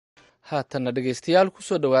haatanna dhegeystayaal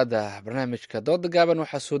kusoo dhowaada barnaamijka dooda gaaban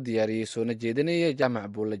waxaa soo diyaariyey soona jeedinaya jaamac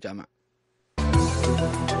buulle jaamac.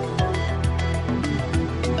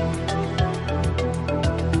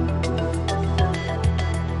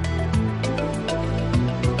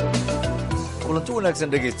 kulanti wanaagsan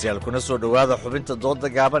dhegaystayaal kuna soo dhowaada xubinta dooda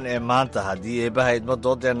gaaban ee maanta. haddii eebbaha idmo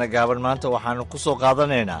doodeenna gaaban maanta waxaannu ku soo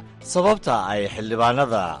qaadanaynaa sababta ay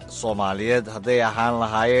xildhibaanada soomaaliyeed hadday ahaan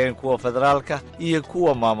lahaayeen kuwa federaalka iyo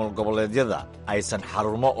kuwa maamul goboleedyada aysan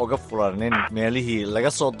xarumo uga fulanin meelihii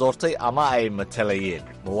laga soo doortay ama ay matalayeen.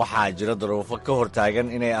 ma waxaa jira daruufo ka hor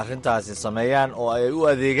taagan inay arrintaasi sameeyaan oo ay u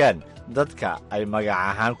adeegaan dadka ay magac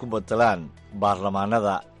ahaan ku matalaan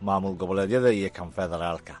baarlamaanada maamul goboleedyada iyo kan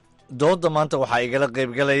federaalka? dooda maanta waxaa igala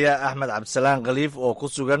qaybgalaya axmed cabdisalaan khaliif oo ku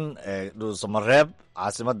sugan dhuusamareeb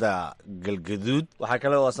caasimadda galgaduud. waxaa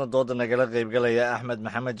kale oo asna dooda nagala qaybgalaya axmed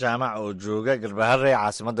maxamed jaamac oo jooga galbaharey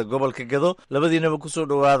caasimadda gobolka gado. labadiinaba kusoo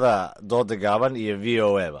dhowaada dooda gaaban iyo v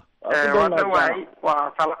o a ba.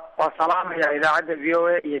 waa salaamaya idaacadda v o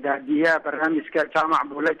a iyo daadiyaha barnaamijka jaamac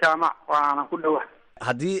buule jaamac waana ku dhowa.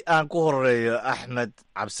 haddii aan ku horeeyo axmed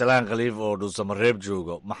cabdisalaan khaliif oo dhuusamareeb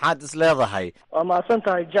joogo, maxaad is leedahay? waa mahadsan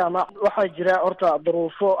tahay jaamac. waxaa jira horta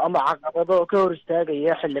duruufo ama caqabado ka hor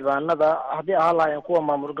istaagaya xildhibaanada haddii ahaan lahaayeen kuwa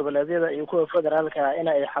maamul goboleedyada iyo kuwa federaalka in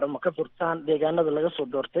ay xarumo ka furtaan deegaanada laga soo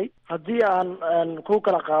doortay. haddii aan ku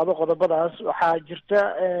kala qaado qodobadaas, waxaa jirta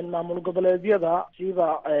maamul goboleedyada siba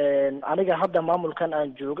aniga hadda maamulkan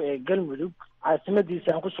aan joogo ee galmudug caasimadiisa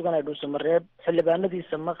aan ku suganahay dhuusamareeb,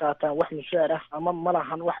 xildhibaanadiisa ma qaataan wax mushaar ah ama ma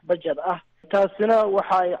lahan wax bajad ah. taasina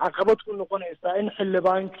waxa ay caqabad ku noqonaysaa in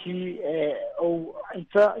xildhibaankii uu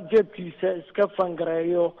inta jeebkiisa iska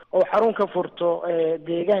fangareeyo oo xarun ka furto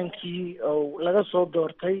deegaankii oo laga soo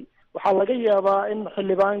doortay. waxaa laga yaabaa in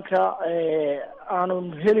xildhibaanka aanu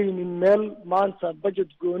helaynin meel maanta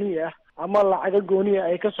bajad gooni ah ama lacaga gooniya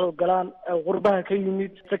ay kasoo galaan qurbaha ka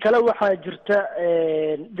yimid. ta kale waxaa jirta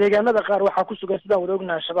deegaanada qaar waxaa ku sugan sidaan wada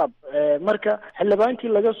ognaha shabaab. marka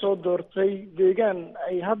xildhibaankii laga soo doortay deegaan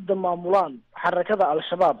ay hadda maamulaan xarakada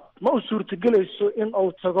al-shabaab ma u suurtagelayso in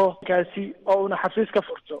uu tago kaasi oo una xafiis ka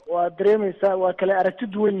furto. waa dareemaysaa waa kale aragti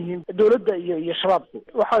duwan yihiin dowladda iyo shabaabku.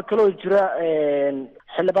 waxaa kaloo jira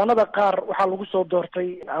xildhibaanada qaar waxaa lagu soo doortay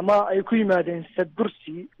ama ay ku yimaadeen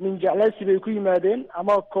sadbursi min jecleysi bay ku yimaadeen,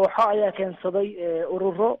 ama kooxo ayaa keensaday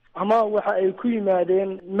ururo, ama waxa ay ku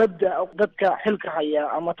yimaadeen mabda dadka xilka haya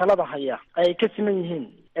ama talada haya ay ka siman yihiin.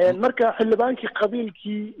 marka xildhibaankii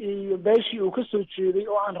qabiilkii iyo beeshii uu ka soo jeeday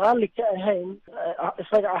oo aan raalli ka ahayn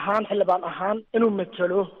isaga ahaan xildhibaan ahaan inuu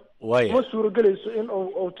matalo ma suuragelayso in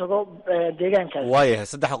uu tago deegaankaas. waayahay,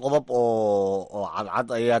 3 qodob oo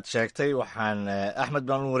cadcad ayaad sheegtay. waxaan axmed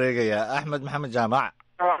baan u wareegayaa. axmed maxamed jaamac.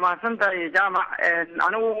 waa mahadsan tahay jaamac.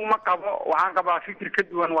 anigu ma qabo, waxaan qabaa fikir ka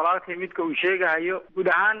duwan walaalkay midka uu sheegahayo. guud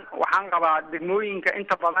ahaan waxaan qabaa degmooyinka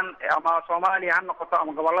inta badan ama Soomaaliya ha noqoto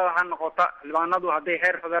ama gobolada ha noqoto, xildhibaanadu hadday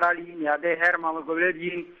heer federaal yihiin iyo hadday heer maamul goboleed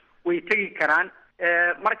yihiin way tegi karaan.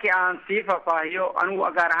 markii aan sii faahfaahiyo, anigu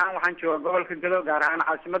gaar ahaan waxaan joogaa gobolka Gado, gaar ahaan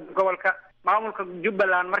caasimadda gobolka. maamulka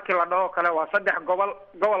Jubbaland markii la dhaho kale waa 3 gobol.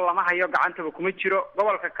 gobol lama hayo, gacantaba kuma jiro.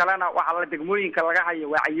 gobolka kalena waxa la degmooyinka laga hayo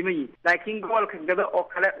waa cayiman yihiin. laakiin gobolka Gado oo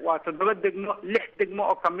kale waa 7 degmo, 6 degmo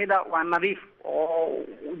oo kamid ah waa nadiif oo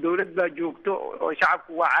dawlad baa joogto oo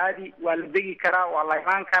shacabku waa caadi, waa la degi karaa, waa la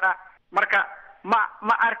imaan karaa. marka ma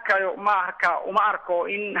arko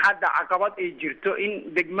in hadda caqabad ay jirto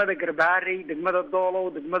in degmada Garbaharey, degmada Doolow,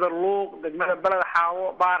 degmada Luuq, degmada Balad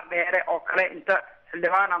Xaawo, Baar Dheere oo kale inta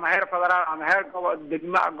xildhibaan ama heer federaal ama heer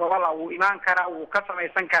gobol wuu imaan karaa, wuu ka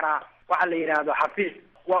samaysan karaa waxa la yidhaahdo xafiis.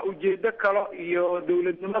 waa ujeedo kale iyo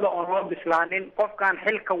dowladnimada oon loo bislaanin. qofkan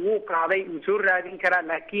xilka wuu qaaday wuu soo raadin karaa,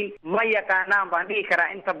 laakiin ma yaqaanaan baan dhihi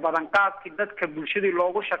karaa inta badan qaabkii dadka bulshadii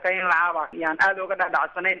loogu shaqayn lahaaba yaan aad uga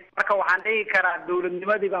dhadhacsanayn. marka waxaan dhihi karaa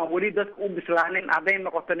dowladnimadii baan weli dadka u bislaanin. hadday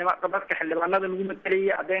noqoto dadka xildhibaanada lagu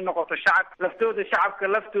matalaya, hadday noqoto shacabka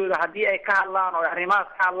laftooda haddii ay ka hadlaan oo arrimahaas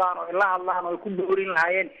ka hadlaan oo la hadlaan oo ay ku boorin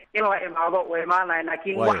lahaayeen in la imaado way imaanayan.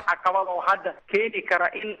 laakiin wax caqabad oo hadda keeni kara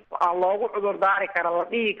in aan loogu cudur daari kara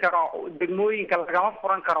dhihi karo degmooyinka lagama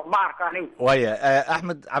furan karo ma arka anigu. waaya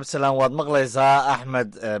axmed cabdisalaan waad maqlaysaa. axmed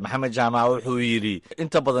maxamed jaamac wuxuu yidhi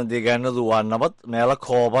inta badan deegaanadu waa nabad, meelo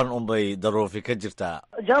kooban unbay daruufi ka jirtaa.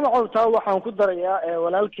 jaamacow taa waxaan ku darayaa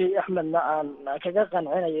walaalkay axmedna aan kaga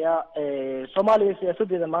qancinayaa. soomaaliya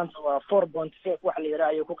siyaasadeeda maanta waa 4.5 wax la yidhaha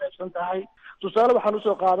ayay ku qaybsan tahay. tusaale waxaan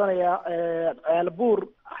usoo qaadanayaa ceelbuur,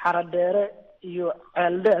 xaradheere iyo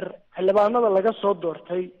ceeldheer xildhibaanada laga soo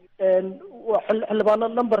doortay xildhibaano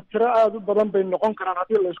number tiro aada u badan bay noqon karaan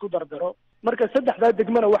haddii la isku dardaro. marka 3daa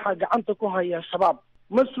degmana waxaa gacanta ku haya shabaab.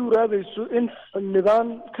 ma suuraabayso in xildhibaan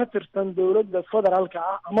ka tirsan dowladda federaalka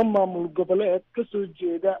ah ama maamul goboleed kasoo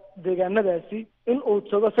jeeda deegaanadaasi in uu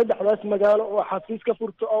tago 3daas magaalo oo xafiis ka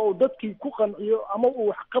furto oo uu dadkii ku qanciyo ama uu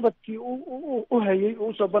waxqabadkii u hayay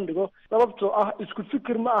uu soo bandhigo sababtoo ah isku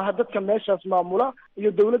fikir ma aha dadka meeshaas maamula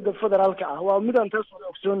iyo dowladda federaalka ah waa midaan taas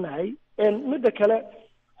wada ogsoonahay midda kale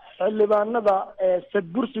xildhibaanada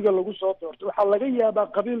sadbursiga lagu soo doorto waxaa laga yaabaa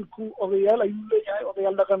qabiilku odayaal ayuu leeyahay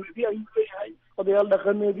odayaal dhaqameedyo ayuu leeyahay odayaal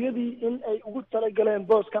dhaqameedyadii in ay ugu talagaleen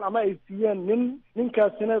booskan ama ay siiyeen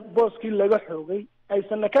ninkaasina booskii laga xoogay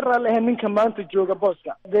aysanna ka raalli ahayn ninka maanta jooga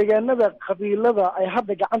booska deegaanada qabiilada ay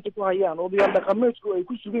hadda gacanta ku hayaan odayaal dhaqameedku ay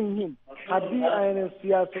ku sugan yihiin haddii aynan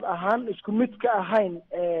siyaasad ahaan isku mid ka ahayn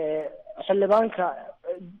xildhibaanka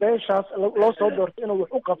beeshaas loo soo doorto inuu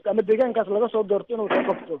wax u qabto ama deegaankaas laga soo doorto inuu wax u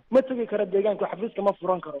qabto ma tegi karo deegaanka xafiiska ma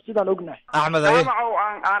furan karo sidaan ognahay axmed haye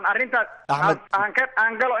aan arrintaas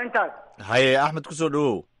aan galo intaas haye axmed kusoo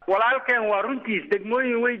dhawow walaalkan waa runtiis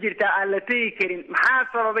degmooyin way jirtaa aan la tegi karin maxaa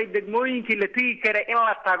sababay degmooyinkii la tegi kara in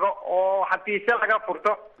la tago oo xafiisyo laga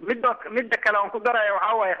furto midda kale aan ku daraya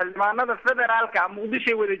waxaa waaye xildhibaanada federaalka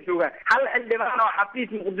muqdishoy wada joogaan hal xildhibaan oo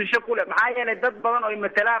xafiis muqdisho ku leh maxaa yeelay dad badan oo ay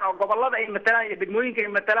matalaan oo gobolada ay matalaan iyo degmooyinka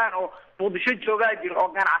ay matalaan oo muqdisho joogaa jiro oo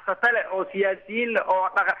ganacsato leh oo siyaasiyiin leh oo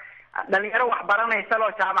dhalinyaro wax baranaysa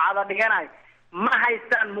loo jaamacada dhiganayo ma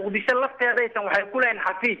haystaan muqdisho lafteedaysan waxay ku leeyihin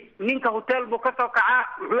xafiis ninka hotel buu kasoo kacaa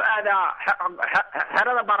wuxuu aadaa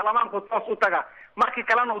xerada baarlamaanku toos u tagaa markii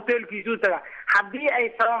kalena hotelkiisuu tagaa haddii ay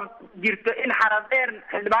sabab jirto in xaradheer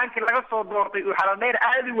xildhibaankii laga soo doortay uu xaradheer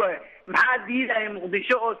aadi waayo maxaa diidaya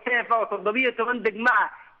muqdisho oo seefa oo 17 degmo ah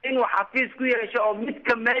inuu xafiis ku yeesho oo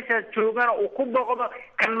midka meesha joogana uu ku boqdo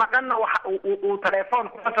kan maqanna uu telefoon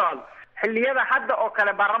kuma socdo xilliyada hadda oo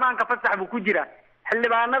kale baarlamaanka fasax buu ku jira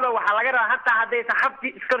xildhibaanada waxaa laga rabaa hataa haddaysan xabsi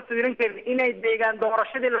iskarsuulin karin inay deegaan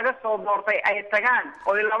doorashadii laga soo doortay ay tagaan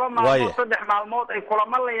oy 2 maalmood 3 maalmood ay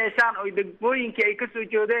kulamo la yeeshaan oy degmooyinkii ay kasoo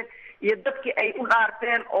jeedeen iyo dadkii ay u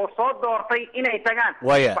dhaarteen oo soo doortay inay tagaan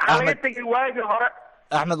waxaa laga tegay waagii hore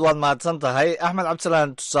axmed waad mahadsan tahay axmed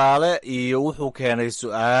cabdisalaan tusaale iyo wuxuu keenay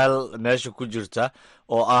su-aal meesha ku jirta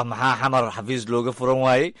oo ah maxaa xamar xafiis looga furan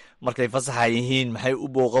waayey markay fasaxa yihiin maxay u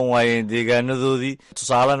booqan waayeen deegaanadoodii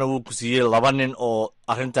tusaalena wuu ku siiyey 2 nin oo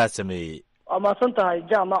arrintaas sameeyey waa mahadsan tahay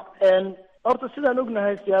jaamac horta sidaan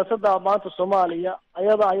ognahay siyaasadda maanta soomaaliya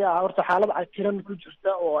ayada ayaa horta xaalad cakiran ku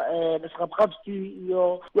jirta oo isqabqabsi iyo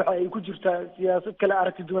waxa ay ku jirtaa siyaasad kale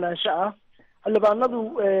aragti duwanaansho ah xildhibaanadu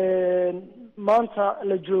maanta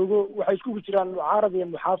la joogo waxay iskugu jiraan mucaarad iyo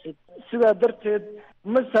muxaafid sidaa darteed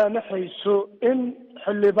ma saamaxayso in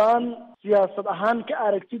xildhibaan siyaasad ahaan ka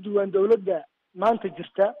aragti duwan dowladda maanta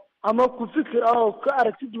jirta ama ku fikir ah oo ka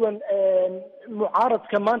aragti duwan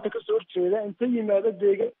mucaaradka maanta kasoo horjeeda inta yimaado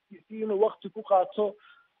deegaankiisii inuu wakti ku qaato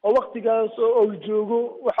oo waktigaas oo uu joogo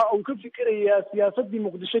waxa uu ka fikirayaa siyaasadii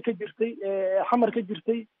muqdisho ka jirtay xamar ka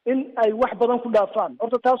jirtay in ay wax badan ku dhaafaan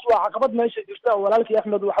horta taas waa caqabad meesha jirta oo walaalkii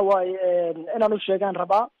axmed waxa waaye inaan u sheegaan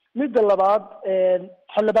rabaa midda labaad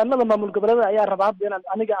xildhibaanada maamul goboleeda ayaa rabaa hadda inaan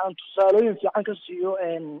aniga aan tusaalooyin fiican ka siiyo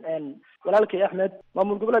walaalkii axmed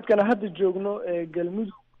maamul goboleedkana hadda joogno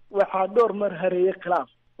galmudug waxaa dhowr mar hareeyay khilaaf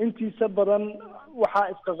intiisa badan waxaa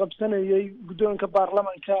isqaqabsanayay guddoonka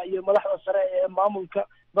baarlamanka iyo madaxda sare ee maamulka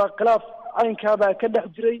baa khilaaf caynkaabaa ka dhex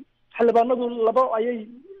jiray xildhibaanadu 2 ayay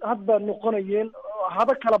hadba noqonayeen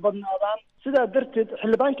haba kala badnaadaan sidaa darteed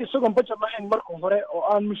xildhibaanka isagoon bajet lahayn marka hore oo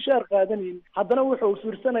aan mushaar qaadanayn haddana wuxuu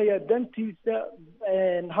fiirsanayaa dantiisa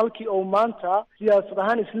halkii uu maanta siyaasad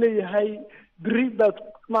ahaan isleeyahay beri baad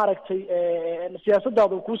maaragtay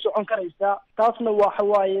siyaasadaada kuu socon karaysaa taasna waxa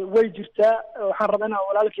waaye way jirtaa waxaan rabaa inaan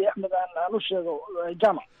walaalkii axmed aan u sheego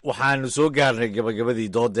jaamac waxaanu soo gaarnay gabagabadii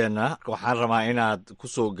doodeenna waxaan rabaa inaad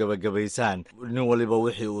kusoo gabagabaysaan nin waliba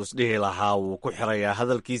wixii uu isdhihi lahaa wuu ku xirayaa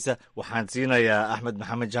hadalkiisa waxaan siinayaa axmed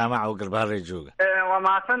maxamed jaamac oo garbaharey jooga waa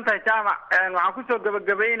mahadsantahay jaamac waxaan kusoo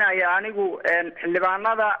gabagabaynayaa anigu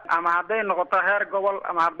xildhibaanada ama hadday noqoto heer gobol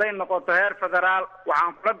ama hadday noqoto heer federaal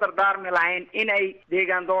waxaan kula dardaarmi lahayn inay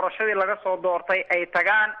deegaan doorashadii laga soo doortay ay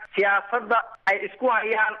tagaan siyaasadda ay isku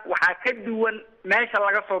hayaan waxaa ka duwan meesha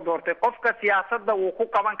laga soo doortay qofka siyaasadda wuu ku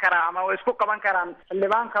qaban karaa ama way isku qaban karaan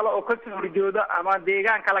xildhibaan kale oo kasoo horjooda ama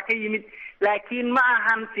deegaan kale ka yimid laakiin ma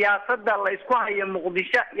ahan siyaasadda la isku hayo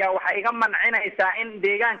muqdisho yaa waxay iga mancinaysaa in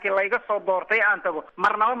deegaankii layga soo doortay aan tago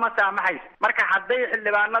marnaba ma saamaxayso marka hadday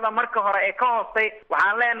xildhibaanada marka hore ee ka hoostay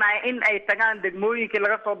waxaan leenahay in ay tagaan degmooyinkii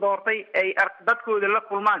laga soo doortay ay dadkooda la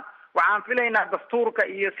kulmaan waxaan filaynaa dastuurka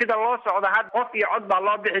iyo sida loo socdo had qof iyo cod baa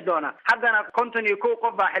loo bixi doonaa haddana 51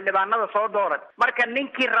 qof baa xildhibaanada soo dooran marka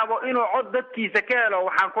ninkii rabo inuu cod dadkiisa ka helo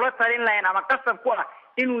waxaan kula talin lahayn ama qasab ku ah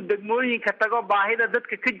inuu degmooyinka tago baahida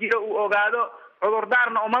dadka ka jira uu ogaado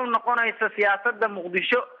cudurdaarna uma noqonayso siyaasadda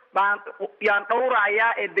muqdisho yaan dhowrayaa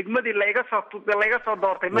ee degmadii layga soo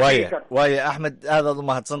doortay waaye Axmed aadaad u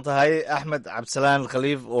mahadsan tahay. Axmed cabdisalaan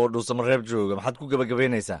Khaliif oo dhuusamareeb jooga, maxaad ku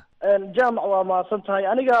gabagabeynaysaa? jaamac waa mahadsan tahay.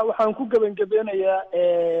 aniga waxaan ku gabagabeynayaa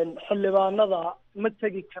xildhibaanada ma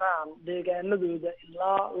tegi karaan deegaanadooda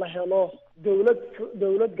ilaa la helo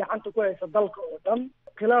dawlad gacanta ku haysa dalka oo dhan.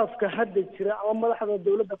 khilaafka hadda jira ama madaxda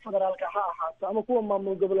dawladda federaalka ha ahaato ama kuwa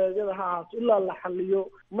maamul goboleedyada ha ahaato ilaa la xaliyo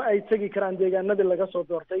ma ay tegi karaan deegaanadii laga soo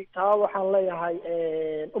doortay. taa waxaan leeyahay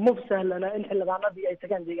uma sahlana in xildhibaanadii ay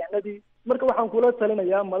tagaan deegaanadii. marka waxaan kula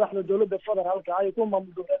talinayaa madaxda dawladda federaalka iyo kuwa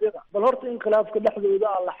maamul goboleedyada bal horta in khilaafka dhexdooda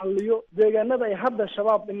la xaliyo, deegaanada ay hadda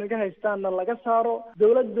shabaab inaga haystaanna laga saaro,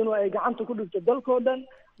 dawladuna ay gacanta ku dhigto dalkoo dhan.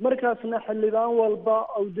 markaasna xildhibaan walba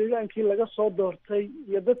oo deegaankii laga soo doortay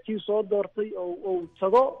iyo dadkii soo doortay oo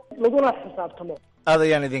tago laguna xisaabtamo. aad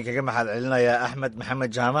ayaan idinkaga mahad celinayaa Axmed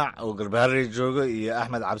maxamed jaamac oo Garbaharey jooga iyo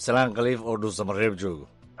Axmed cabdisalaan Khaliif oo dhuusamareeb jooga.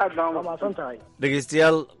 aad baan u mahadsan tahay.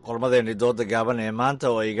 dhegeystayaal, qormadeeni dooda gaaban ee maanta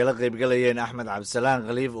oo ay igala qayb galayeen Axmed cabdisalaan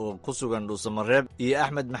Khaliif oo ku sugan dhuusamareeb iyo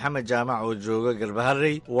Axmed maxamed jaamac oo jooga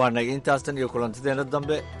Garbaharey waa naga intaas tan iyo kulantideena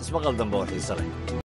dambe. ismaqal dambe oo xiiso leh.